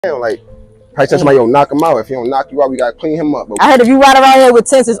Like, probably tell somebody, yo, knock him out. If he don't knock you out, we gotta clean him up. I heard if you ride around here with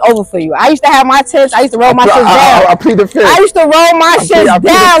tents, it's over for you. I used to have my tents. I used to roll my tents down. I plead the fifth. I used to roll my shit down.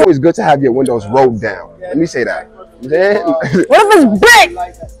 It's always good to have your windows rolled down. Let me say that. What if it's brick?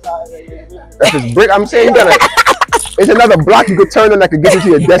 If it's brick, I'm saying you gotta. It's another block you could turn on that could get you to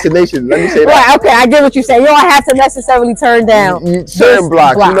your destination. Let me say that. Right, okay, I get what you say. You don't have to necessarily turn down certain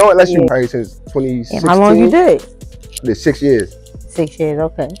blocks, you know, unless you probably since 2016. How long you did? Did 6 years. 6 years,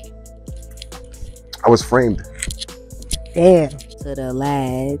 okay. I was framed. Damn. To the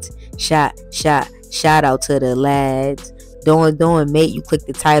lads, shout out to the lads. Doing, mate. You clicked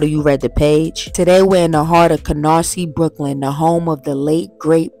the title, you read the page. Today we're in the heart of Canarsie, Brooklyn, the home of the late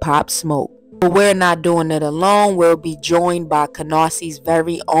great Pop Smoke. But we're not doing it alone. We'll be joined by Canarsie's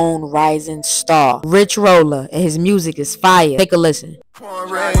very own rising star, Rich Roller, and his music is fire. Take a listen.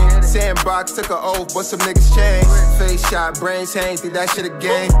 Sandbox took an oath, but some niggas changed. Face shot, brains hang, think that shit a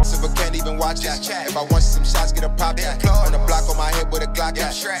game. So I can't even watch that chat. If I want some shots, get a pop that. On the block on my head with a Glock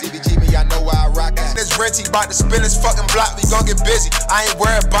at. CBGB, I know where I rock at. This Renty about to spin this fucking block. We gon' get busy. I ain't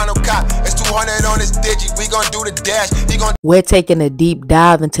worried about no cop. It's 200 on this digi. We gon' do the dash. We're taking a deep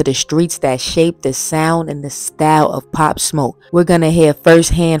dive into the streets that shape the sound and the style of Pop Smoke. We're gonna hear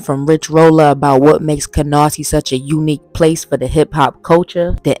firsthand from Rich Roller about what makes Canarsie such a unique place for the hip-hop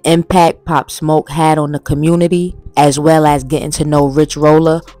culture, the impact Pop Smoke had on the community, as well as getting to know Rich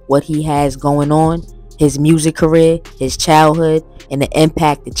Roller, what he has going on, his music career, his childhood, and the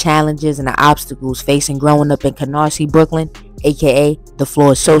impact, the challenges, and the obstacles facing growing up in Canarsie, Brooklyn, aka the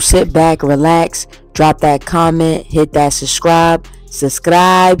floor. So sit back, relax, drop that comment, hit that subscribe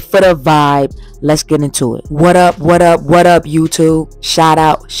for the vibe. Let's get into it. What up, YouTube? Shout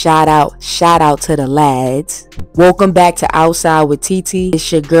out to the lads. Welcome back to Outside with TT.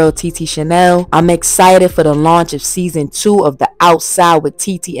 It's your girl TT Chanel. I'm excited for the launch of season 2 of the Outside with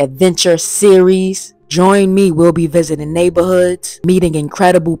TT Adventure series. Join me. We'll be visiting neighborhoods, meeting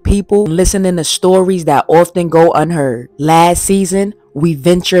incredible people, listening to stories that often go unheard. Last season, we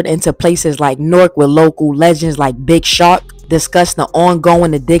ventured into places like Newark with local legends like Big Shark, discussed the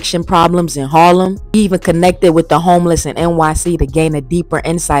ongoing addiction problems in Harlem. We even connected with the homeless in NYC to gain a deeper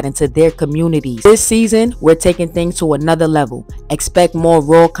insight into their communities. This season, we're taking things to another level. Expect more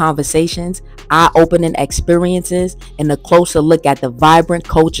raw conversations, eye-opening experiences, and a closer look at the vibrant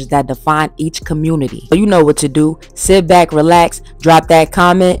cultures that define each community. So you know what to do. Sit back, relax, drop that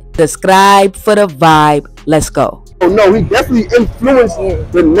comment, subscribe for the vibe. Let's go. Oh no, he definitely influenced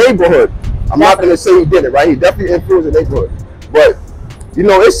the neighborhood. I'm not gonna say he did it, right? He definitely influenced the neighborhood. But you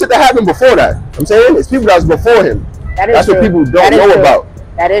know, it's shit that happened before that. I'm saying it's people that was before him. That's what people don't know about.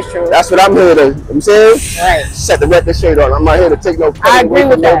 That is true. That's what I'm here to. I'm saying, right. Set the record straight on. I'm not here to take no I agree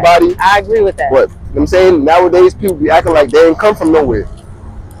with that. Nobody. I agree with that. But I'm saying nowadays people be acting like they ain't come from nowhere.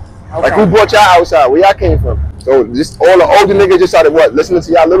 Okay. Like who brought y'all outside? Where y'all came from? So just all the older niggas just started what? Listening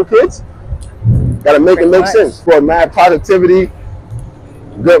to y'all little kids? Gotta make it make sense. For mad positivity,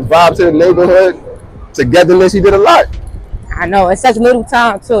 good vibes to the neighborhood, togetherness. He did a lot. I know, it's such little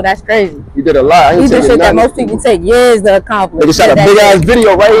time too. That's crazy. He did a lot. He did shit that most people take years to accomplish. They shot a big ass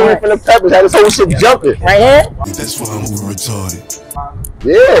video right here in front of Peppers. Had this whole shit jumping. Right here? That's why I'm over retarded.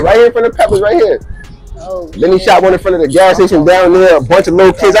 Yeah, right here in front of Peppers, right here. Oh, then he shot one in front of the gas station down there. A bunch of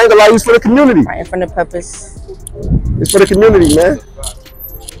little kids. I ain't gonna lie, he was for the community. Right in front of Peppers. It's for the community, man.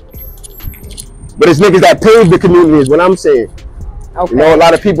 But it's niggas that paved the community is what I'm saying. Okay. You know, a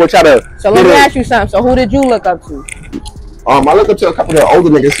lot of people try to. So let me ask you something. So who did you look up to? I looked up to a couple of the older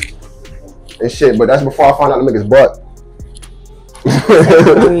niggas and shit, but that's before I found out the niggas butt.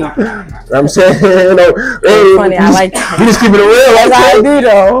 I'm saying, you know, hey, funny. I like that. You just keep it real. That's how I do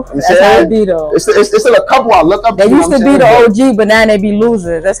though. That's how I do though. It's still a couple I look up to. They used to be the OG, but now they be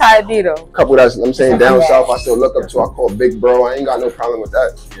losers. That's how I do though. Couple that's I'm saying down south I still look up to. I call Big Bro. I ain't got no problem with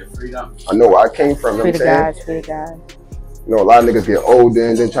that. Yeah, freedom. I know where I came from. Free the guys, free the guys. You know, a lot of niggas get older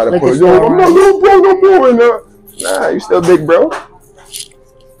and then try to put yo, I'm not little bro no more in there. Nah, you still big bro.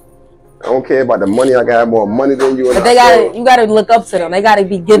 I don't care about the money. I got more money than you. But you gotta look up to them. They gotta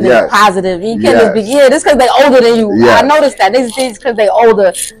be giving positive. You can't just be this because they older than you. I noticed that. This is because they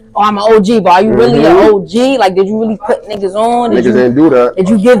older. Oh, I'm an OG, but are you really an OG? Like, did you really put niggas on? Niggas didn't do that. Did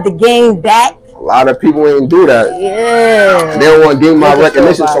you give the game back? A lot of people ain't do that. Yeah. They don't want to give my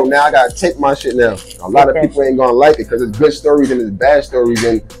recognition, so now I gotta take my shit now. A lot of people ain't gonna like it because it's good stories and it's bad stories,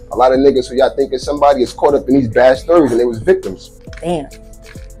 and a lot of niggas who y'all think is somebody is caught up in these bad stories and they was victims. Damn.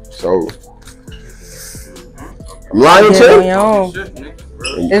 So I'm lying too.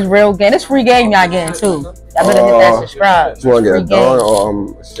 It's real game. It's free game y'all getting too. Y'all better get that subscribe. You want to get a Dawn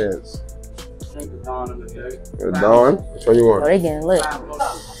or a Chance? A Dawn. Which one you want? Oh, they getting lit.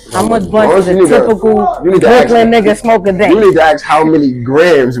 How much blunt is a typical Brooklyn nigga smoke a day? You need to ask how many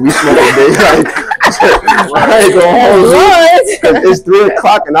grams we smoke a day. Like, I ain't gonna hold you. Cause it's 3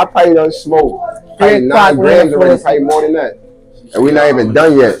 o'clock and I probably don't smoke. Probably 9 grams already, probably more than that. And we're not even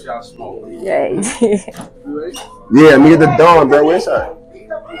done yet. Yeah, me at the dawn, bro. Where's that?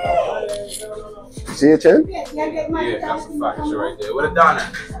 See it, Chen? Yeah, that's a fucking shit right there. Where the Don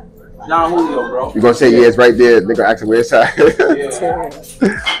at? Don Julio, bro. You gonna say, yeah, it's right there. Nigga asking where's that?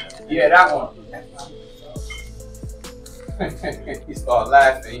 Yeah, that one. He started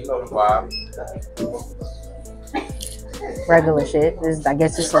laughing. You know the vibe. Regular shit. I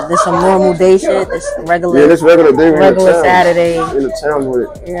guess this some normal day shit. This regular. Yeah, this regular day. Regular Saturday. In the town with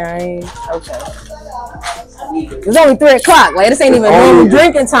it. Yeah, okay. It's only 3 o'clock. Like, this ain't even normal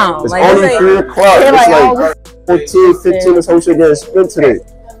drinking time. It's like, only 3 o'clock. It's like 14, 15. This whole shit getting spent today.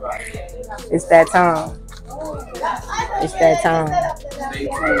 It's that time. It's that time. Stay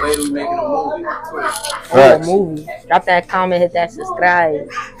tuned later. We making a movie. Oh, a movie. Drop that comment. Hit that subscribe.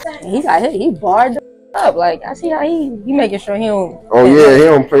 He barred the up. Like, I see how he making sure he don't. Oh yeah, he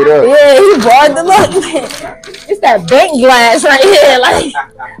don't play that. Yeah, he barred the look. It's that bank glass right here. Like,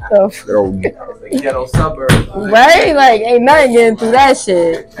 the ghetto suburb. Right? Like, ain't nothing getting through that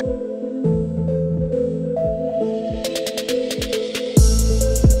shit.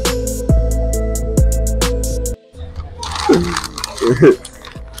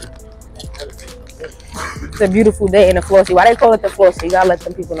 It's a beautiful day in the Flossy. Why they call it the Flossy? You gotta let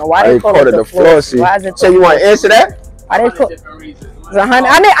them people know why they call it the Flossy. Why is it? So you want to answer that? Why they call? I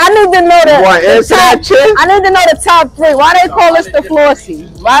need to know that. You want to answer that, Chin? I need to know the top 3. Why they call us the Flossy?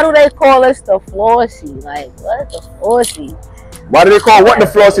 Why do they call us the Flossy? Like, what the Flossy? Why do they call what the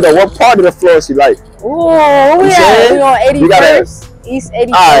Flossy though? What part of the Flossy? Like, ooh, we on 81st, East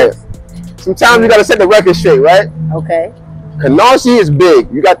 81st. All right. Sometimes you gotta set the record straight, right? Okay. Canarsie is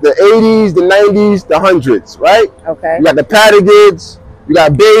big. You got the 80s, the 90s, the 100s, right? Okay. You got the Patagons, you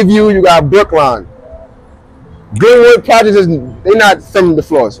got Bayview, you got Brookline. Greenwood Projects, they're not from the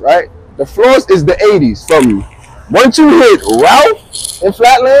Floss, right? The Floss is the 80s. From once you hit Ralph in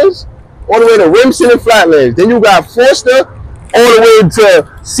Flatlands, all the way to Remsen in Flatlands. Then you got Forster, all the way to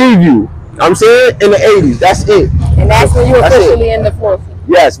Seaview. You know what I'm saying? In the 80s. That's it. And that's when you officially in the Flossy.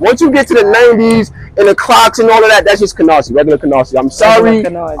 Yes. Once you get to the 90s and the clocks and all of that, that's just Canarsie, regular Canarsie. I'm sorry. I'm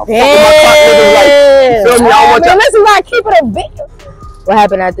fucking my clock niggas like, you feel me? I don't want y'all. Listen, like, keep it a bit. What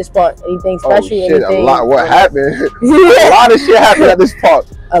happened at this park? Anything special? Oh, shit, anything? A lot. What happened? A lot of shit happened at this park.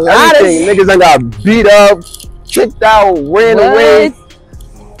 A lot of shit. Niggas done got beat up, kicked out, ran away.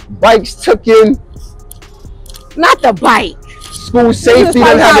 Bikes took in. Not the bike. School safety. You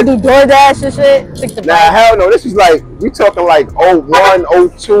just to do DoorDash and shit? Nah, hell no. This was like, we talking like 01,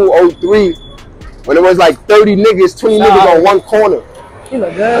 02, 03. When it was like 30 niggas, 20 niggas on one corner. You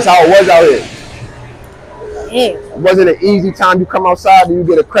look good. That's how it was out here. Yeah. It wasn't an easy time. You come outside and you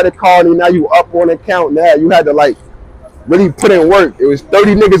get a credit card and now you up on account. Now you had to like really put in work. It was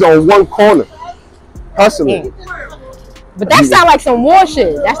 30 niggas on one corner hustling. Yeah. But that sound like some war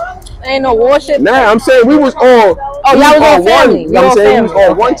shit. That ain't no war shit. Nah, I'm saying we was on. Oh, y'all was on family. You know what I'm saying? We was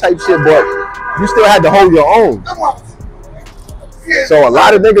on one type shit, but you still had to hold your own. So a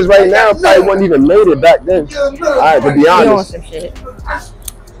lot of niggas right now probably wouldn't even made it back then. All right, to be honest. Some shit.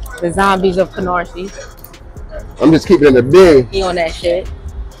 The zombies of Canarsie. I'm just keeping it in the big. He on that shit.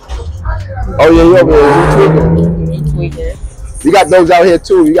 Oh yeah, you over here. You tweaking. You got those out here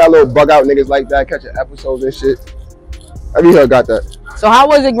too. You got little bug out niggas like that catching episodes and shit. Every hood got that. So how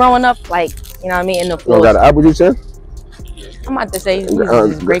was it growing up? Like, you know what I mean? In the floor. You got an apple juice in? I'm about to say we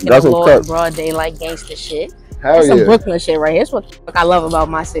was just breaking the law in broad daylight gangster shit. Hell That's yeah. some Brooklyn shit right here. That's what the fuck I love about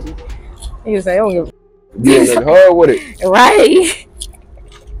my city. You say, I don't give a You in the hood with it. right.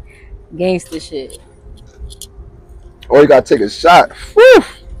 Gangster shit. Or you gotta take a shot. Woo!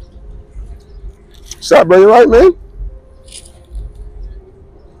 Shot, bro, you right, man?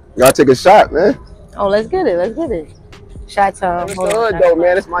 You gotta take a shot, man. Oh, let's get it. Let's get it. Shot time. It's the hood, though,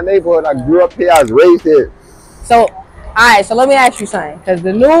 man. It's my neighborhood. I grew up here. I was raised here. So, all right. So let me ask you something. Because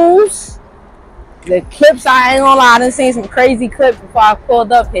the news, the clips, I ain't gonna lie, I done seen some crazy clips before I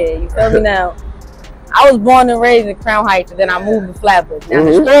pulled up here. You feel me now? I was born and raised in Crown Heights, and then I moved to Flatbush. Now,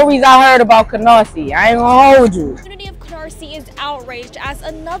 the stories I heard about Canarsie, I ain't gonna hold you. The community of Canarsie is outraged as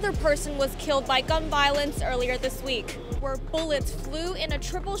another person was killed by gun violence earlier this week, where bullets flew in a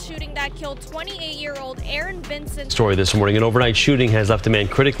triple shooting that killed 28-year-old Aaron Vincent. Story this morning, an overnight shooting has left a man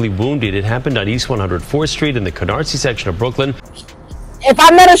critically wounded. It happened on East 104th Street in the Canarsie section of Brooklyn. If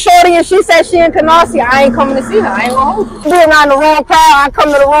I met a shorty and she said she in Canarsie, I ain't coming to see her. I ain't gonna hold you. Being around the wrong crowd, I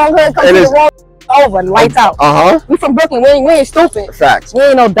come to the wrong hood, come to the wrong. over, lights out. We from Brooklyn. We ain't stupid. Facts. We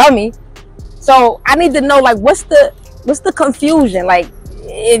ain't no dummy. So I need to know, like, what's the confusion? Like,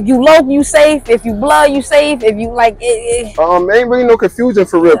 if you low, you safe. If you blood, you safe. If you like, ain't really no confusion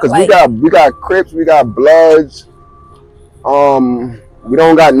for real, because like, we got Crips, we got Bloods. We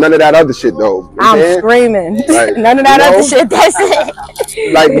don't got none of that other shit though. I'm screaming. Like, none of that other shit. That's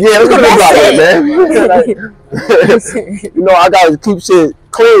it. Like, yeah, let's go to the block, man. You know, I gotta keep shit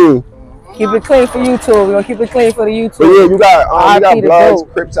clean. Keep it clean for YouTube. We're gonna keep it clean for the YouTube. But yeah, you got Bloods,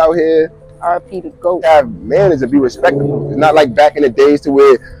 Crips out here. RP the GOAT. Have manners to be respectable. It's not like back in the days to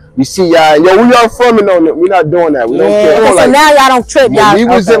where we see y'all, yo, where y'all from? And we're not doing that. We don't care. So like, now y'all don't trip, y'all. We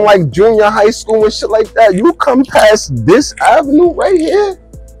was in like junior high school and shit like that. You come past this avenue right here,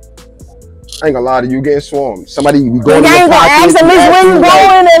 I ain't gonna lie to you, getting swarmed. Somebody be going. I ain't gonna ask at least where you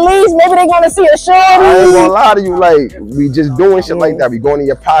going. At least maybe they gonna see a shorty. I ain't gonna lie to you, like we just doing shit like that. We going in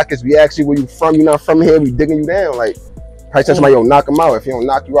your pockets. We ask you where you from. You not from here. We digging you down, like. Probably tell somebody, yo, knock him out. If he don't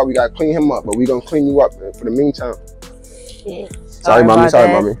knock you out, we gotta clean him up. But we gonna clean you up for the meantime. Shit. Sorry, mommy.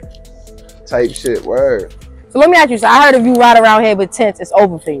 Type shit, word. So let me ask you, so I heard if you ride around here with tents, it's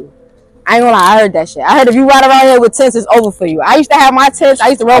over for you. I ain't gonna lie, I heard that shit. I heard if you ride around here with tents, it's over for you. I used to have my tents, I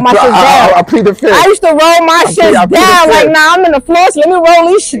used to roll my shit down. I plead the fifth. I used to roll my shit down. Like, nah, I'm in the floor, so let me roll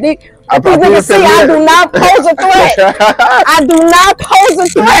these shit. People can see I do not pose a threat. I do not pose a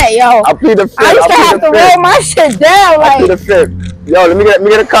threat, yo. I plead the fifth. I used to have to roll my shit down. Like, I plead the fifth. Yo, let me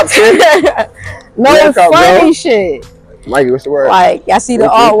get a cup, kid. No, it's funny shit. Mikey, what's the word? Like, y'all see the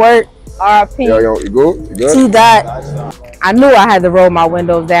artwork? RP. Yo, you good? T-Dot. I knew I had to roll my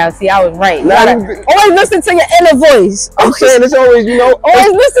windows down. See, I was right. Always listen to your inner voice. I'm saying it's always, you know.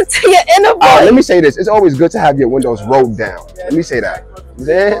 Always listen to your inner voice. Let me say this. It's always good to have your windows rolled down. Let me say that. What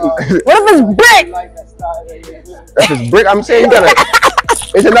if it's brick? If it's brick, I'm saying you gotta.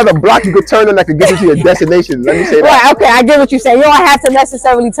 It's another block you could turn on that could get you to your destination. Let me say that. Right, okay, I get what you're saying. You don't have to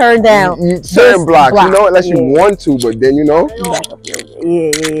necessarily turn down certain blocks, you know, unless you want to, but then, you know,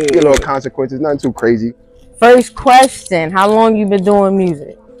 get little consequences, nothing too crazy. First question, how long you been doing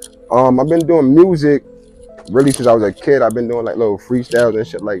music? I've been doing music really since I was a kid. I've been doing like little freestyles and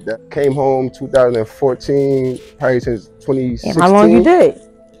shit like that. Came home 2014, probably since 2016. How long you did?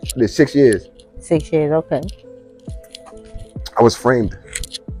 I did 6 years. 6 years, okay. I was framed.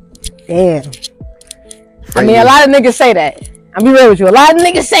 Damn. I mean, a lot of niggas say that. I'll be real with you. A lot of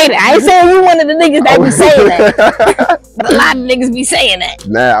niggas say that. I ain't saying you one of the niggas that be saying that. But a lot of niggas be saying that.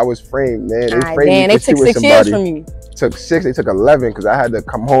 Nah, I was framed, man. They framed me. They took 6 years from you. Took 6, they took 11 because I had to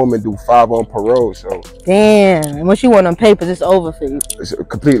come home and do 5 on parole. So damn, and once you want them papers, it's over for you. It's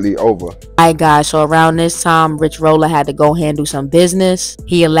completely over. Alright guys, so around this time, Rich Roller had to go handle some business.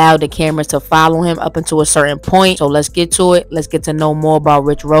 He allowed the cameras to follow him up until a certain point. So let's get to it. Let's get to know more about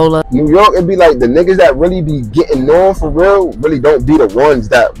Rich Roller. New York, it'd be like the niggas that really be getting known for real really don't be the ones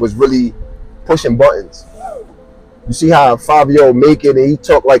that was really pushing buttons. You see how a 5-year-old make it and he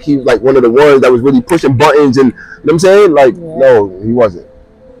talked like he was like one of the ones that was really pushing buttons and, you know what I'm saying? Like, no, he wasn't. You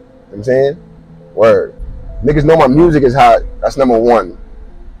know what I'm saying? Word. Niggas know my music is hot. That's number 1.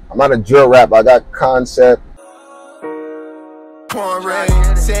 I'm not a drill rapper. I got concept. Porn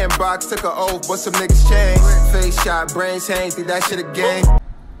rain, sandbox, took an oath, but some niggas changed. Face shot, brains hang, think that shit a game.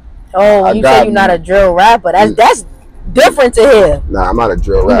 Oh, when you say you're not a drill rapper, that's different to hear. Nah, I'm not a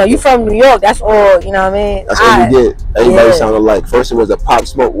drill rapper. You know, you from New York. That's all. You know what I mean? That's all you get. Everybody sounded alike. First it was the Pop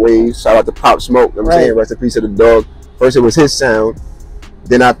Smoke wave. Shout out to Pop Smoke. You know what I'm saying? Rest in peace to the dog. First it was his sound.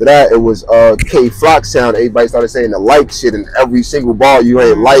 Then after that it was K Flock sound. Everybody started saying the like shit in every single bar. You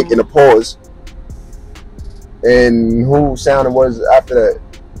ain't like in a pause. And who sound it was after that?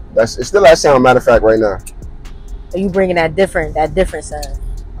 It's still that sound. Matter of fact, right now. Are you bringing that different sound?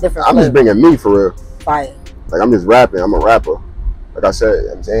 Different. I'm just bringing me for real. Fire. Like, I'm just rapping. I'm a rapper. Like I said,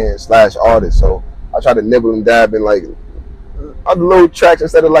 I'm saying, / artist. So I try to nibble and dab in like other little tracks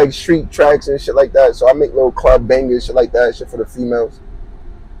instead of like street tracks and shit like that. So I make little club bangers, shit like that, shit for the females.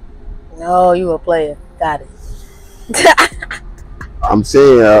 No, you a player. Got it. I'm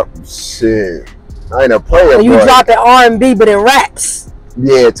saying, shit. I ain't a player. So you dropping R&B, but in raps.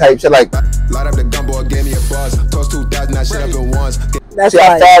 Yeah, type shit like. Light up the gumbo, gave me a buzz. Toast 2,000, that shit up in ones. That's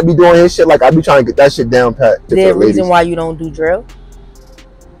why I be doing his shit. Like, I be trying to get that shit down pat. Is there a reason why you don't do drill?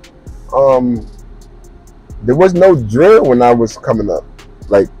 There was no drill when I was coming up.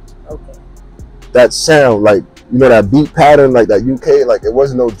 Like, that sound, like, you know, that beat pattern, like that UK, like, it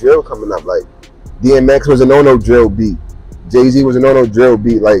wasn't no drill coming up. Like, DMX was a no drill beat. Jay-Z was a no drill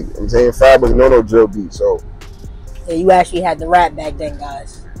beat. Like, I'm saying Fab was a no drill beat. So yeah, you actually had the rap back then,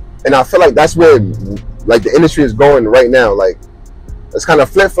 guys. And I feel like that's where, like, the industry is going right now. Like, it's kind of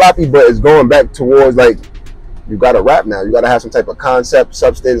flip-floppy, but it's going back towards like you gotta rap now. You gotta have some type of concept,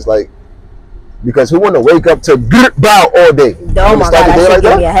 substance, like, because who wanna wake up to get bow all day? Oh my god, that shit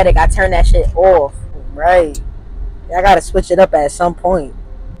give me a headache. I turn that shit off. Right. I gotta switch it up at some point.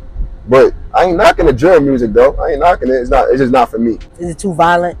 But I ain't knocking the drill music though. I ain't knocking it. It's just not for me. Is it too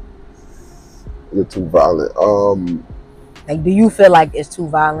violent? Is it too violent? Like, do you feel like it's too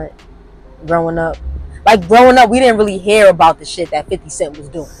violent growing up? Like, growing up, we didn't really hear about the shit that 50 Cent was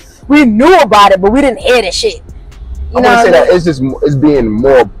doing. We knew about it, but we didn't hear the shit. I want to say that it's being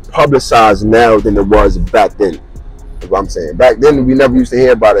more publicized now than it was back then. That's what I'm saying. Back then, we never used to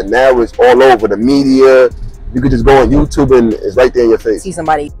hear about it. Now it's all over the media. You could just go on YouTube and it's right there in your face. See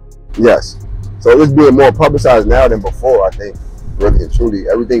somebody. Yes. So it's being more publicized now than before, I think. Really and truly.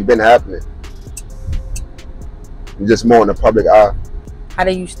 Everything been happening. Just more in the public eye. How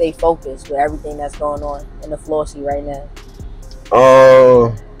do you stay focused with everything that's going on in the Flossie right now?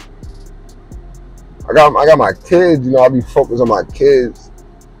 I got my kids, you know, I'll be focused on my kids.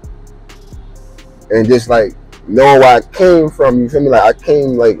 And just like knowing where I came from, you feel me? Like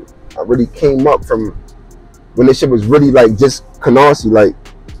I really came up from when this shit was really like just Canarsie, like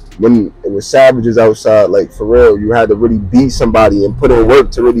when it was savages outside, like for real, you had to really be somebody and put in work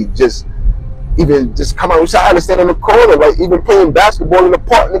to really just come outside and stand on the corner, like even playing basketball in the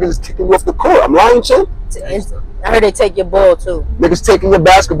park, niggas is kicking you off the court. I'm lying, Chin? I heard they take your ball too. Niggas taking your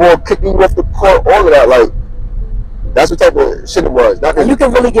basketball, kicking you off the court, all of that, like that's what type of shit it was. And you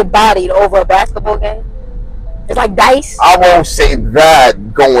can really get bodied over a basketball game. It's like dice. I won't say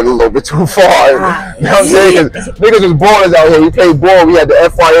that going a little bit too far. You know what I'm saying? Because niggas was ballers out here. We played ball. We had the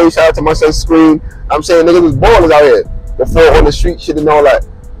FYA. Shout out to my son's screen. I'm saying niggas was ballers out here before on the street shit and all that.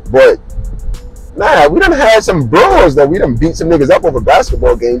 But nah, we done had some brawls that we done beat some niggas up over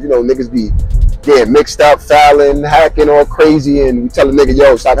basketball games. You know, niggas be getting mixed up, fouling, hacking all crazy, and we tell a nigga,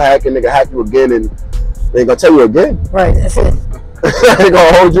 yo, stop hacking, nigga, hack you again, and they ain't gonna tell you again. Right, that's it. They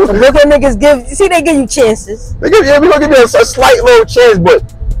gonna hold you. So look what niggas they give you chances. We gonna give you a slight little chance, but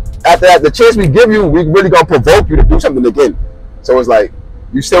after that, the chance we give you, we really gonna provoke you to do something again. So it's like,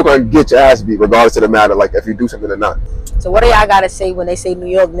 you still gonna get your ass beat regardless of the matter, like if you do something or not. So what do y'all gotta say when they say New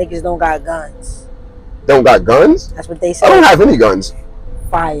York niggas don't got guns? Don't got guns? That's what they say. I don't have any guns.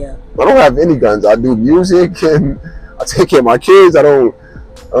 Fire. I don't have any guns. I do music and I take care of my kids. I don't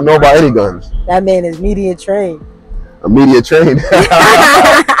know about any guns. That man is media trained. I'm media trained.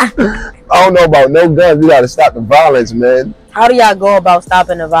 I don't know about no guns. We gotta stop the violence, man. How do y'all go about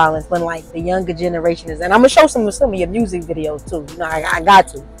stopping the violence when like the younger generation is? And I'm gonna show some of your music videos too. You know, I got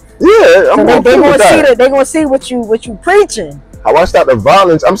to. Yeah, so they gonna see what you preaching. How I stop the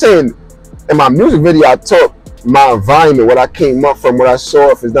violence? I'm saying in my music video, I talk my environment, what I came up from, what I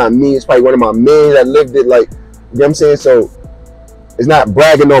saw. If it's not me, it's probably one of my men that lived it. Like, you know what I'm saying? So it's not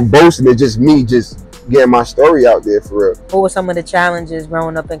bragging or boasting. It's just me just getting my story out there for real. What were some of the challenges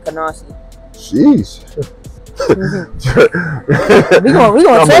growing up in Canarsie? Jeez. we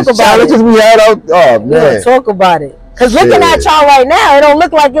gonna talk about challenges it. We had out. Oh man, we gonna talk about it. Cause looking at y'all right now, it don't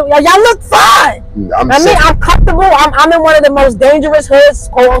look like it. Y'all look fine. I'm comfortable. I'm in one of the most dangerous hoods,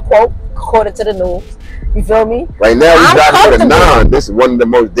 quote unquote, according to the news. You feel me? Right now we got the 9. This is one of the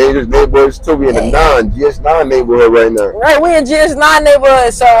most dangerous neighborhoods too. We in the 9 GS9 neighborhood right now. Right, we in GS9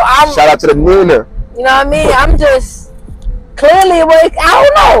 neighborhood. So I'm shout out to the Nina. You know what I mean? I'm just clearly it was. I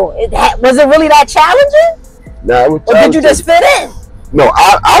don't know. Was it really that challenging? Nah, it was challenging. Or did you just fit in? No,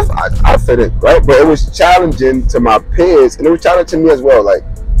 I fit in, right? But it was challenging to my peers, and it was challenging to me as well, like,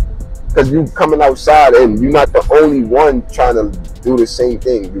 because you coming outside and you're not the only one trying to do the same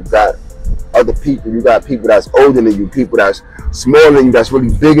thing. You got other people. You got people that's older than you, people that's smaller than you, that's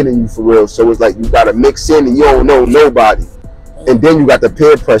really bigger than you for real. So it's like you got to mix in, and you don't know nobody. And then you got the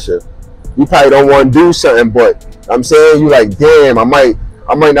peer pressure. You probably don't want to do something, but I'm saying you like, damn, I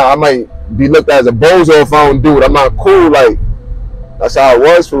might be looked at as a bozo if I don't do it. I'm not cool, like. That's how it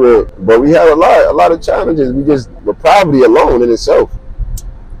was for real. But we had a lot of challenges. We just were poverty alone in itself.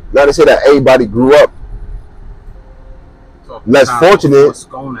 Not to say that everybody grew up less fortunate.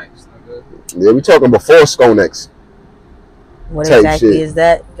 Yeah, we talking before Skonex. What exactly is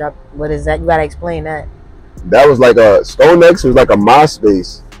that? What is that? You gotta explain that. That was like Skonex was like a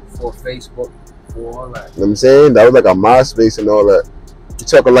MySpace. For Facebook, for all that. You know what I'm saying? That was like a MySpace and all that. You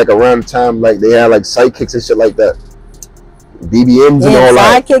talking like around the time like they had like sidekicks and shit like that. BBMs and all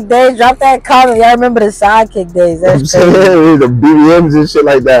that. Sidekick days, drop that comment. Y'all remember the sidekick days? That's crazy. The BBMs and shit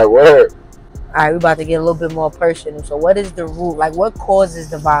like that. Word. All right, we about to get a little bit more personal. So, what is the root? Like, what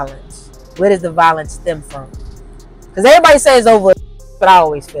causes the violence? Where does the violence stem from? Because everybody says over what I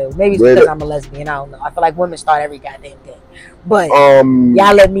always feel. Maybe it's because I'm a lesbian. I don't know. I feel like women start every goddamn thing. But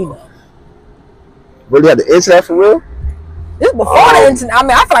y'all let me know. Really had the internet for real? This before the internet. I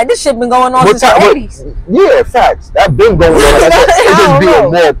mean, I feel like this shit been going on since the 80s. Yeah, facts. That been going on. Like I said, it's just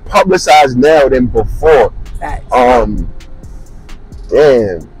being more publicized now than before. Facts.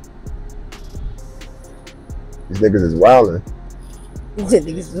 Damn. These niggas is wildin'.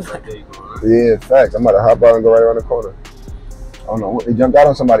 Yeah, facts. I'm about to hop out and go right around the corner. I don't know what they jumped out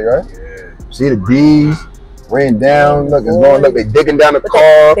on somebody, right? Yeah. See the D's ran down. Look, it's going. Look, they digging down the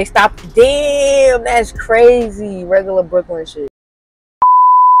car. They stopped. Damn, that's crazy. Regular Brooklyn shit.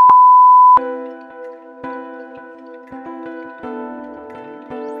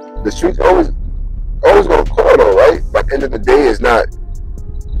 The streets always gonna call though, right? But at the end of the day, it's not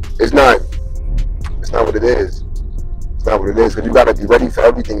what it is. It's not what it is, because you gotta be ready for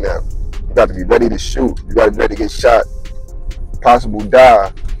everything now. You gotta be ready to shoot. You gotta be ready to get shot, possible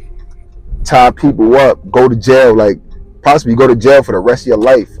die, tie people up, go to jail, like possibly go to jail for the rest of your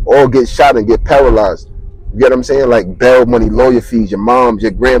life, or get shot and get paralyzed. You get what I'm saying? Like bail money, lawyer fees, your mom's,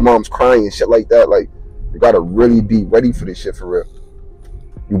 your grandmom's crying, shit like that. Like you gotta really be ready for this shit for real.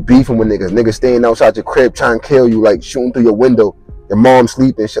 You beefing with niggas staying outside your crib trying to kill you, like shooting through your window, your mom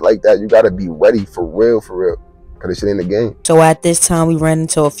sleeping, shit like that. You gotta be ready for real, cause this shit ain't the game. So at this time, we ran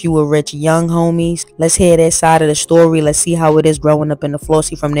into a few of Rich young homies. Let's hear their side of the story. Let's see how it is growing up in the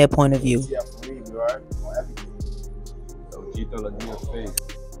Flossy from their point of view.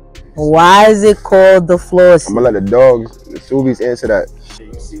 Why is it called the Flossy? I'm gonna let the dogs, the Subies answer that.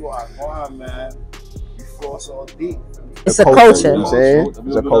 You see what I want, man. You floss all deep. It's a culture. You know what I'm saying?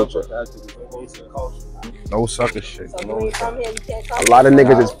 It's a culture. No sucker shit. A lot of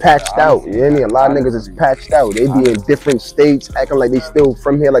niggas is patched out. You hear me? A lot of niggas is patched out. They be in different states, acting like they still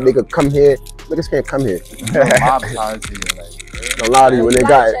from here, like they could come here. Niggas can't come here. Don't lie to you when they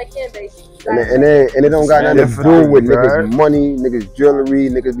got it. And it don't got nothing to do with niggas' money, niggas' jewelry,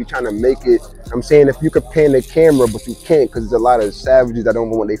 niggas be trying to make it. I'm saying if you could pan the camera, but you can't, because there's a lot of savages that don't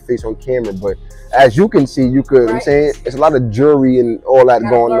want their face on camera. But as you can see, you could. I'm saying it's a lot of jewelry and all that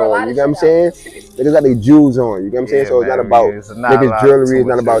going on. You get what I'm saying? Niggas got their jewels on. You get what I'm saying? So it's not about niggas' jewelry. It's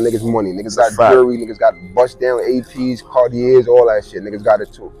not about niggas' money. Niggas got jewelry. Niggas got bust down APs, Cartiers, all that shit. Niggas got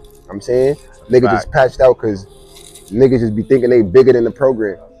it too. I'm saying niggas just patched out because niggas just be thinking they bigger than the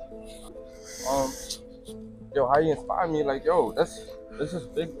program. Yo, how you inspire me? Like, yo, this is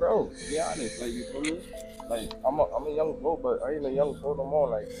big, bro. To be honest, like, you feel me? Like, I'm a young bro, but I ain't a young bro no more.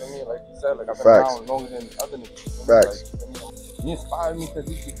 Like, you feel me? Like you said, like I've been around longer than other niggas. Facts. Like, you inspire me because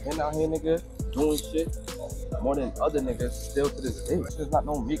you been out here, nigga, doing shit more than other niggas still to this day. There's not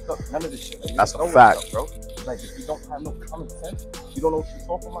no makeup, none of this shit. Like, that's a fact, stuff, bro. Like, if you don't have no common sense, you don't know what you're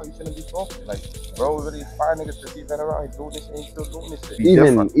talking about, you shouldn't be talking. Like, bro, really inspire niggas to be been around here doing this and still doing this shit.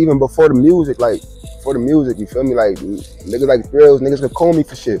 Even before the music, like, for the music, you feel me? Like, niggas like Thrills, niggas could call me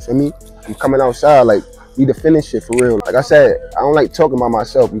for shit, feel me? I'm coming outside, like, we the finish shit for real. Like I said, I don't like talking about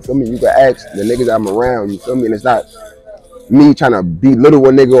myself, you feel me? You can ask the niggas I'm around, you feel me? And it's not me trying to belittle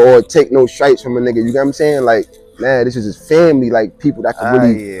a nigga or take no stripes from a nigga, you get what I'm saying? Like, man, this is his family, like people that can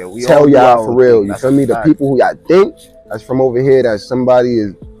really tell y'all for real, you feel me? The people who y'all think that's from over here, that somebody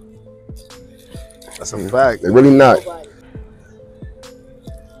is, that's a fact. They're really not.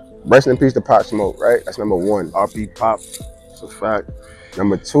 Rest in peace to Pop Smoke, right? That's number one. RP Pop, it's a fact.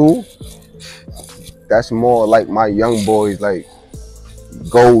 Number two, that's more like my young boys, like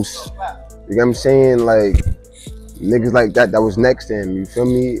Ghost. You get what I'm saying? Like niggas like that was next to him. You feel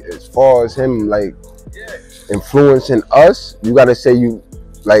me? As far as him like influencing us, you gotta say you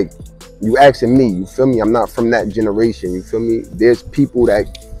asking me. You feel me? I'm not from that generation. You feel me? There's people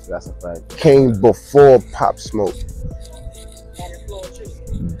that's a fact, came before Pop Smoke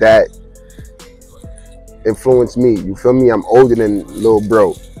that influenced me. You feel me? I'm older than Lil Bro.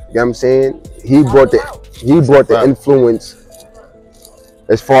 You know what I'm saying? He brought the influence.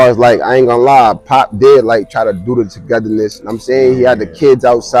 As far as like, I ain't gonna lie, Pop did like try to do the togetherness. And I'm saying he had the kids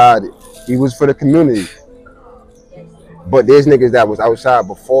outside. He was for the community. But there's niggas that was outside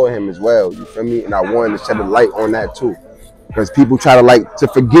before him as well. You feel me? And I wanted to shed a light on that too, because people try to like to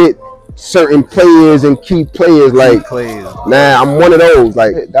forget certain players and key players. Like, nah, I'm one of those.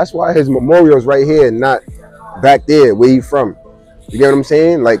 Like, that's why his memorial's right here, not back there where he from. You get what I'm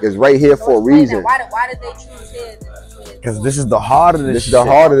saying? Like, it's right here for a reason. Why did they choose here? Because this is the heart of this shit. This is the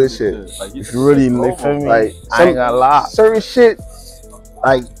heart of this shit. Like, if you really feel me, like, I ain't gonna lie. Certain shit,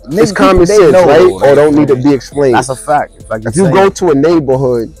 like, it's common sense, right? Or don't need to be explained. That's a fact. Like, if you go to a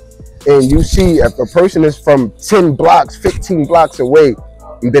neighborhood and you see if a person is from 10 blocks, 15 blocks away,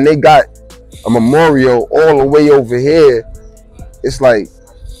 and then they got a memorial all the way over here, it's like,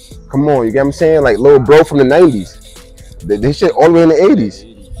 come on, you get what I'm saying? Like Lil Bro from the 90s. This shit all the way in the 80s.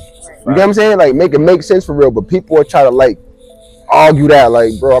 You get what I'm saying? Like make it make sense for real, but people are trying to like argue that,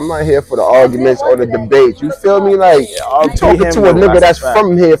 like, bro, I'm not here for the arguments or the debates. You feel me? Like, I'm talking to a nigga that's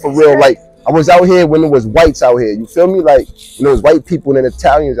from here for real. Like, I was out here when there was whites out here. You feel me? Like, when there was white people and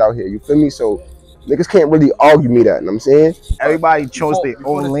Italians out here. You feel me? So niggas can't really argue me that. You know what I'm saying? Everybody chose their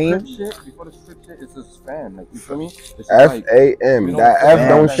own lane. Before the script shit, it's just fam. Like, you feel me? F-A-M. That F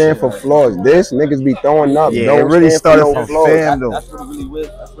don't stand for flaws. This niggas be throwing up. Yeah, don't it really started no from flaws. fam though. That's what it really was.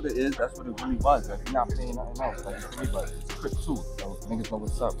 That's what it is. That's what it really was. Like, you're not paying nothing else. Like, you feel me? But it's Crip too. So niggas know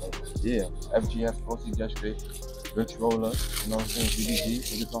what's up. Like, yeah, FGF, Posty Yesterday, Rich Roller, you know what I'm saying? BBG,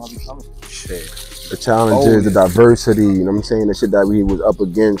 niggas know how we coming. Shit. The challenge is the diversity, you know what I'm saying? The shit that we was up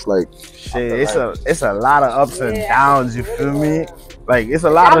against, like, shit, it's a lot of ups and downs, you feel me? Like, it's a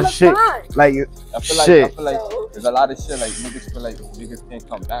lot of shit. Like, I feel like there's a lot of shit like niggas feel like niggas can't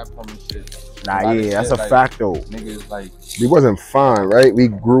come back from this shit. Nah, yeah, that's a fact though. Niggas like, we wasn't fine, right? We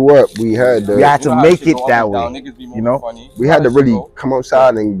grew up. We had to. We had to make it that way. You know, we had to really come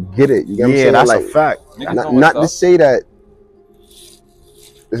outside and get it. You get what I'm saying? That's like, a fact. Not to say that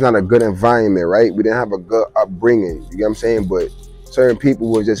it's not a good environment, right? We didn't have a good upbringing. You get what I'm saying? But certain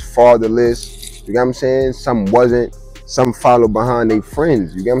people were just fatherless. You get what I'm saying? Some wasn't. Some followed behind their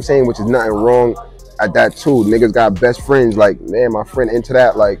friends. You get what I'm saying? Which is nothing wrong at that too. Niggas got best friends. Like, man, my friend into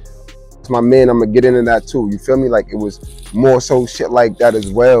that. Like, it's my man. I'm gonna get into that too. You feel me? Like, it was more so shit like that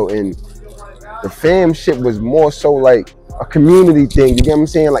as well. And the fam shit was more so like a community thing. You get what I'm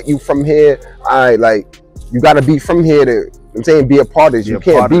saying? Like, you from here, all right, like, you gotta be from here to, I'm saying, be a part of this. You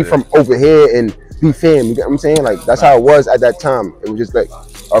can't be from over here and be fam. You get what I'm saying? Like, that's how it was at that time. It was just like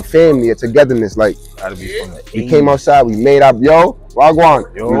a family, a togetherness. Like, we came outside, we made our,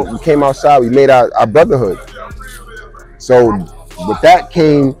 Wagwan. We came outside, we made our brotherhood. So with that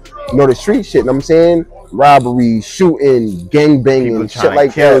came, you know, the street shit, you know what I'm saying? Robbery, shooting, gang banging, shit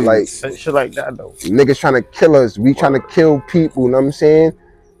like that. Like, shit like that though. Niggas trying to kill us, we trying to kill people, you know what I'm saying?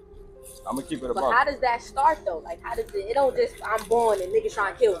 I'm gonna keep it But how does that start though? Like, how does it don't just, I'm born and niggas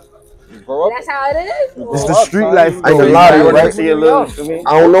trying to kill me. That's how it is? It's the street life. I ain't gonna lie to you, right?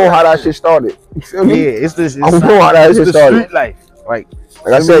 I don't know how that shit started. You feel me? Yeah, it's this. I don't know how that shit started. Street life. Like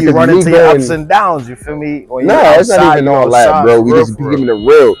I said, you run into your ups and downs, you feel me? Nah, it's not even all that, bro. We just be giving it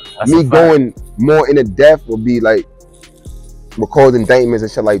real. Me going more into depth would be like recording indictments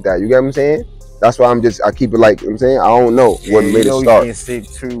and shit like that. You get what I'm saying? That's why I keep it like, you know what I'm saying? I don't know what made it start.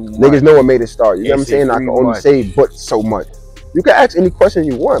 Niggas know what made it start. You get what I'm saying? I can only say but so much. You can ask any question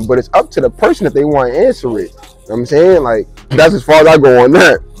you want, but it's up to the person if they want to answer it. You know what I'm saying? Like, that's as far as I go on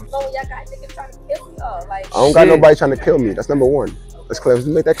that. So y'all got niggas trying to kill me? Like, I don't got nobody trying to kill me. That's number one. Let's clear. Let's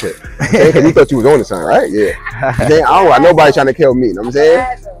make that clear. Because you thought you was on the sign, right? Yeah. I don't got nobody trying to kill me. You know what I'm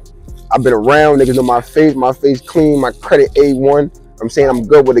saying? I've been around. Niggas know my face clean, my credit A1. I'm saying I'm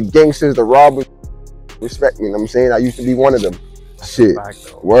good with the gangsters, the robbers. Respect me. You know what I'm saying? I used to be one of them. Shit.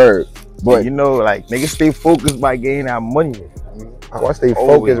 Word. But you know, like, niggas stay focused by getting that money. I stay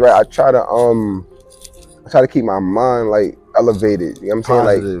focused, right? I try to keep my mind like elevated. You know what I'm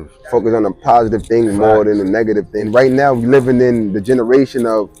saying? Like, focus on the positive things more than the negative things. Right now, we living in the generation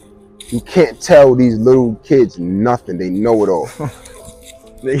of, you can't tell these little kids nothing. They know it all.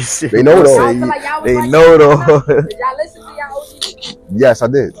 They know it all. They know it all. Did y'all listen to y'all OG? Yes, I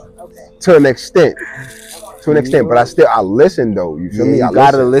did. Okay. To an extent. But I listen though. You feel me? You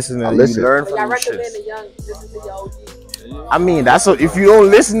gotta listen and you learn from y'all the shit. recommend the young listen to your OG? I mean, that's what, if you don't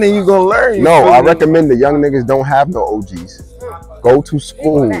listen, then you gonna learn. No, I recommend the young niggas don't have no OGs. Go to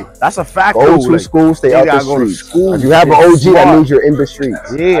school. That's a fact. Go to school, stay out the streets. If you have an OG, that means you're in the streets.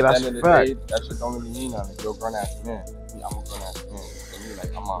 Yeah, that's a fact. That shit don't really mean nothing. You're a grown ass man. I'm a grown ass man. For me,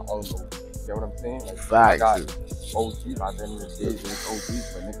 like, I'm my own OG. You get what I'm saying? Like, facts. I got OG by the end of the day, there's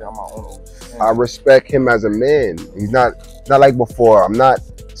OGs, but nigga, I'm my own OG. I respect him as a man. He's not like before. I'm not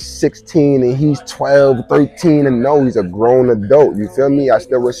 16 and he's 12, 13, and no, he's a grown adult. You feel me? I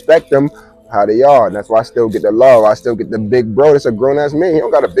still respect them how they are. And that's why I still get the love. I still get the big bro. That's a grown ass man. He don't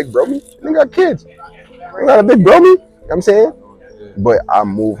got a big bro me. He got kids. He don't got a big bro me. You know what I'm saying? But I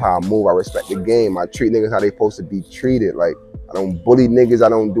move how I move. I respect the game. I treat niggas how they supposed to be treated. Like, I don't bully niggas. I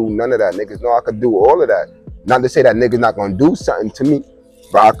don't do none of that. Niggas know I could do all of that. Not to say that niggas not gonna do something to me,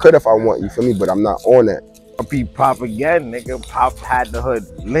 but I could if I want. You feel me? But I'm not on that. Be Pop again, nigga. Pop had the hood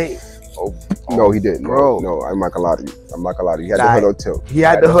lit. No, he didn't, bro. No, I'm not gonna lie to you. He had the hood on tilt. He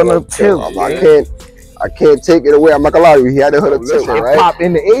had the hood on tilt. I I can't take it away. I'm not gonna lie to you. He had to hood up tilt, right? Pop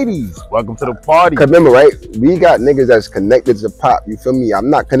in the 80s. Welcome to the party. Cause remember, right? We got niggas that's connected to Pop. You feel me? I'm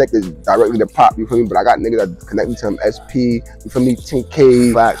not connected directly to Pop. You feel me? But I got niggas that connected to him. SP. You feel me?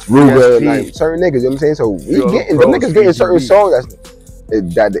 10K, Ruger, like certain niggas. You know what I'm saying? So we getting the niggas getting certain songs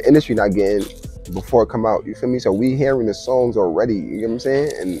that the industry not getting before it come out. You feel me? So we hearing the songs already. You know what I'm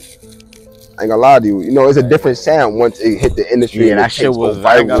saying? And I ain't gonna lie to you. You know, it's a different sound once it hit the industry. Yeah, and that shit was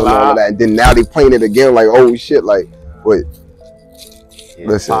viral and all of that. And then now they playing it again like, oh shit, like, wait. Yeah,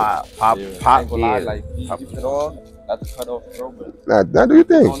 listen. Pop, like, he keep it on, not to cut off throw, but now do you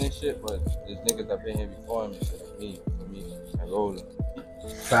think? On this shit, but there's niggas that been here before him, like me, and Roller.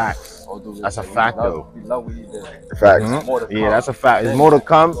 Facts. That's a fact, though. We love what he did. Facts. Yeah, that's a fact. There's more to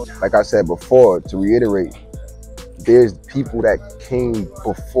come. Like I said before, to reiterate, there's people that came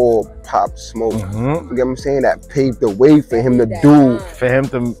before Pop Smoke. You get what I'm saying? That paved the way for him to do. For him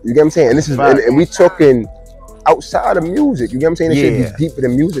to. You get what I'm saying? And this is, and we talking outside of music. You get what I'm saying? This shit be deeper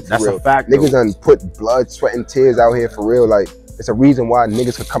than music for real. That's a fact. Niggas done put blood, sweat, and tears out here for real. Like, it's a reason why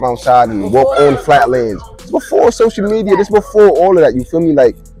niggas could come outside and walk on flatlands. It's before social media. This before all of that. You feel me?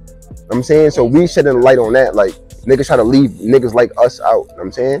 Like, I'm saying? So we shedding a light on that. Like, niggas try to leave niggas like us out. You know what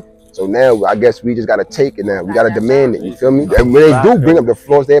I'm saying? So now I guess we just gotta take it now. We gotta demand it. You feel me? And when they do bring up the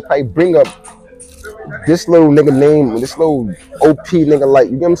flaws, they probably bring up this little nigga name, this little OP nigga, like,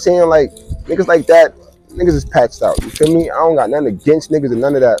 you know what I'm saying? Like, niggas like that, niggas is patched out. You feel me? I don't got nothing against niggas and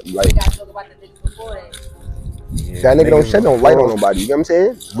none of that. Like, that nigga don't shed no light on nobody. You know what I'm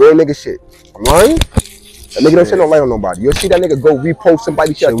saying? Real nigga shit. I'm lying? That nigga don't shed no light on nobody. You'll see that nigga go repost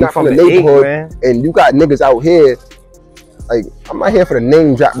somebody shit not from the neighborhood, and you got niggas out here. Like, I'm not here for the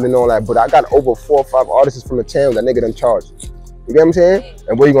name dropping and all that, but I got over 4 or 5 artists from the town that nigga done charged. You get what I'm saying?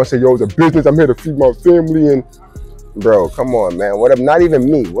 And what you gonna say, yo, it's a business, I'm here to feed my family, and bro, come on, man. What if not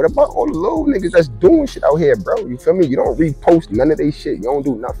even me? What about all the little niggas that's doing shit out here, bro? You feel me? You don't repost none of they shit. You don't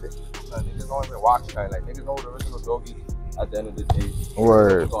do nothing. Niggas don't even watch that. Like, niggas know the original doggy at the end of the day.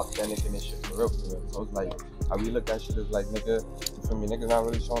 Word. It's authentic and this shit for real, for real. So it's like, how we look at shit is like, nigga, you feel me? Niggas not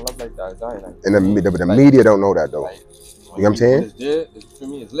really showing love like that. Like, and the media don't know that, though. Like, you know what I'm saying? It's there, for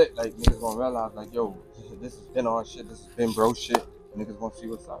me, it's lit. Like, niggas gonna realize, like, yo, this has been on shit, this has been bro shit. Niggas gonna see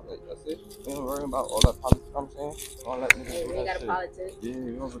what's up. Like, that's it. We ain't worrying about all that politics, you know what I'm saying? All that niggas do that shit. Politics. Yeah,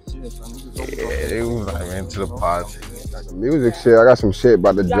 we over here, so niggas over they was like into the politics. Like the music shit, I got some shit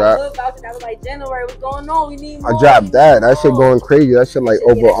about to drop. That was like January, what's going on? We need more. I dropped that. That shit going crazy. That shit like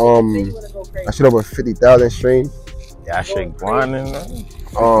over that shit over 50,000 streams. Yeah, that shit going in there.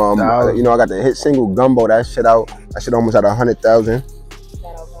 You know, I got the hit single Gumbo, that shit out. That shit almost at 100,000.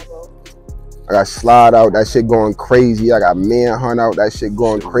 I got Slide out, that shit going crazy. I got Manhunt out, that shit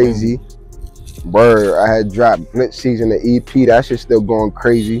going crazy. Bird, I had dropped Blitz Season, the EP, that shit still going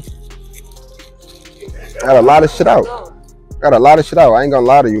crazy. I got a lot of shit out. I ain't gonna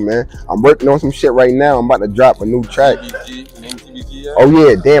lie to you, man. I'm working on some shit right now. I'm about to drop a new track. Oh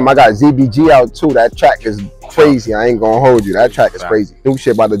yeah, damn, I got ZBG out too. That track is crazy. I ain't gonna hold you. That track is crazy. New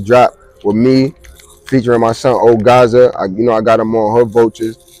shit about to drop with me, featuring my son Old Gaza. I got him on Hood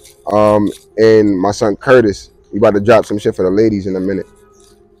Vultures. And my son Curtis. We about to drop some shit for the ladies in a minute.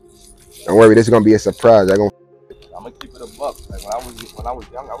 Don't worry, this is gonna be a surprise. I'm gonna keep it a buck. Like when I was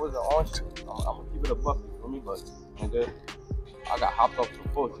young, I wasn't on shit. I'm gonna keep it a buck, you feel me? But nigga, I got hopped up to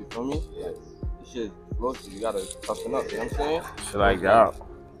force, you feel me? Yeah. This shit is explosive. You gotta toughen up, you know what I'm saying? Shit like that.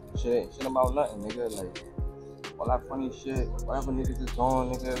 Shit ain't about nothing, nigga. Like, all that funny shit, whatever niggas is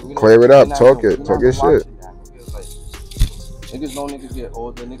doing, nigga. Clear it up, talk your shit. Niggas know niggas get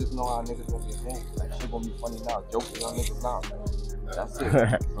older, niggas know how niggas gonna get moved. Like, shit gonna be funny now, joking on niggas now. That's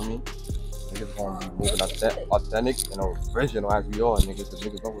it, for me. Niggas gonna be moving authentic and original as we are, niggas. Cause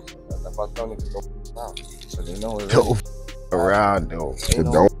niggas know what's up. That's why I tell niggas go now. So they know it. Don't around, though.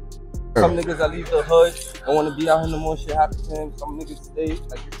 Some niggas that leave the hood don't wanna be out here no more, shit happen to him. Some niggas stay,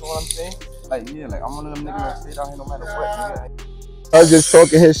 like, you know what I'm saying? Like, yeah, like, I'm one of them niggas that stayed out here no matter what, nigga. I was just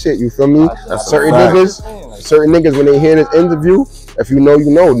talking his shit, you feel me? Certain niggas, when they hear this interview, if you know,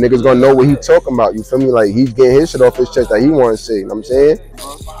 niggas gonna know what he talking about, you feel me? Like, he's getting his shit off his chest that he wanna say, you know what I'm saying?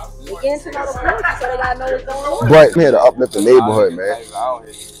 But I'm here to uplift the neighborhood, man. You know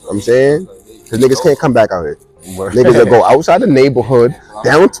what I'm saying? Cause niggas can't come back out here. Niggas that go outside the neighborhood,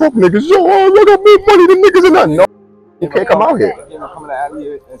 down talk niggas, yo, I got make money, the niggas are not. No, you can't come out here.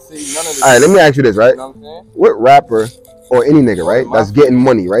 Alright, let me ask you this, right? What rapper or any nigga, right, that's getting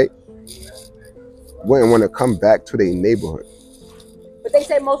money, right, wouldn't want to come back to their neighborhood? But they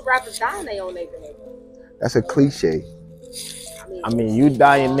say most rappers die in their own neighborhood. That's a cliche. I mean, you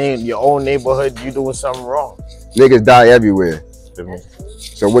die in your own neighborhood, you doing something wrong. Niggas die everywhere.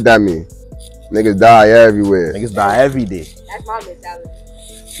 So what that mean? Niggas die everywhere. Niggas die every day. That's my mentality.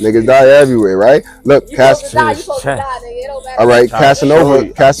 Niggas die everywhere, right? Look, all right,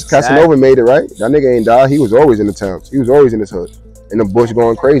 Casanova made it, right? That nigga ain't died. He was always in the towns. He was always in his hood, in the bush,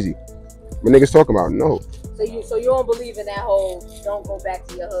 going crazy. What niggas talking about? No. So you don't believe in that whole don't go back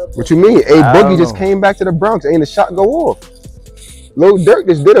to your hood? What you mean? A Boogie just came back to the Bronx. Ain't a shot go off. Lil Durk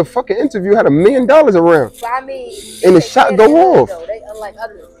just did a fucking interview. Had $1 million around. But I mean, and the shot go off. They unlike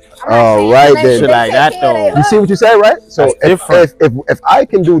others. Oh, right then. Shit like that though. You see what you said, right? So if I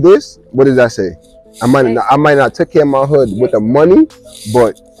can do this, what does that say? I might not take care of my hood with the money,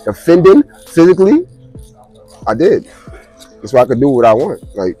 but defending physically, I did. That's why I could do what I want.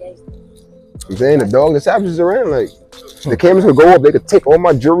 Like I'm saying, the dog, the savages around. Like the cameras could go up, they could take all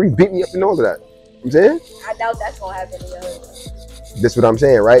my jewelry, beat me up, and all of that. I'm saying. I doubt that's gonna happen in your hood. That's what I'm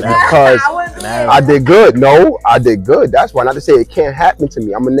saying, right? Because I did good. No, I did good. That's why. Not to say it can't happen to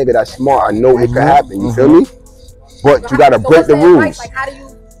me. I'm a nigga that's smart. I know it could happen. You feel me? But you gotta break the rules. Like, how do you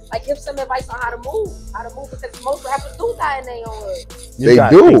give some advice on how to move? Because most rappers do that in their own hood. They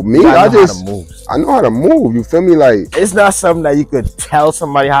do. Me, I know how to move. You feel me? Like it's not something that you could tell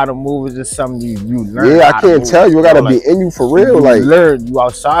somebody how to move. It's just something you learn. Yeah, I can't tell you. It gotta be in you for real. Like learn. You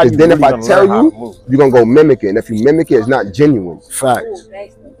outside. Then if I tell you, you're gonna go mimic it. And if you mimic it, it's not genuine. Facts.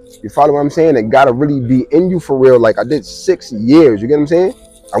 You follow what I'm saying? It gotta really be in you for real. Like I did 6 years. You get what I'm saying?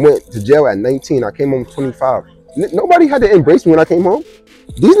 I went to jail at 19. I came home 25. Nobody had to embrace me when I came home.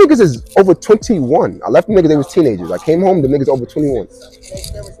 These niggas is over 21. I left them niggas, they was teenagers. I came home, the niggas over 21.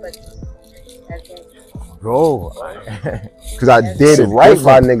 Bro. Because I did right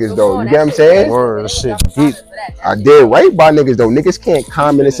by niggas though. You get what I'm saying? Word, shit deep. I did right by niggas though. Niggas can't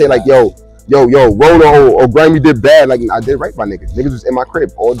comment and say like, yo, Rolo or Grammy did bad. Like I did right by niggas. Niggas was in my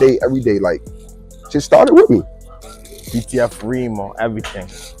crib all day, every day. Like, just started with me. BTF Remo, everything.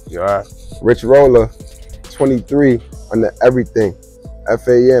 Yeah. Rich Roller, 23 on the everything.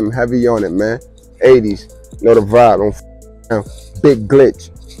 FAM, heavy on it, man. 80s, know the vibe. Don't big glitch.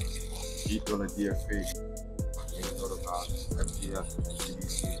 Keep on the DFA. Know the vibe. FGF,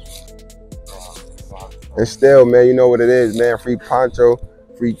 and still, man, you know what it is, man. Free Poncho,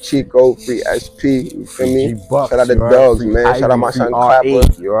 free Chico, free SP. You feel me? Shout out the dogs, man. Shout out my son Clapper.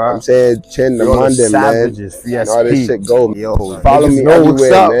 I'm saying Chin the Monday, man. You know how this shit go. Yo, follow me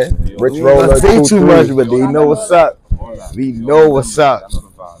everywhere, man. Rich Roller, say too much, but they know what's up. We know what's up.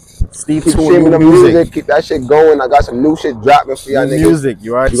 Steve keep streaming the music, keep that shit going. I got some new shit dropping for y'all niggas. Music,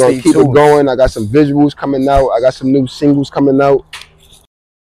 you already gonna keep it going. I got some visuals coming out. I got some new singles coming out.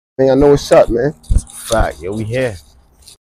 Man, I know what's up, man. Fact, yo, we here.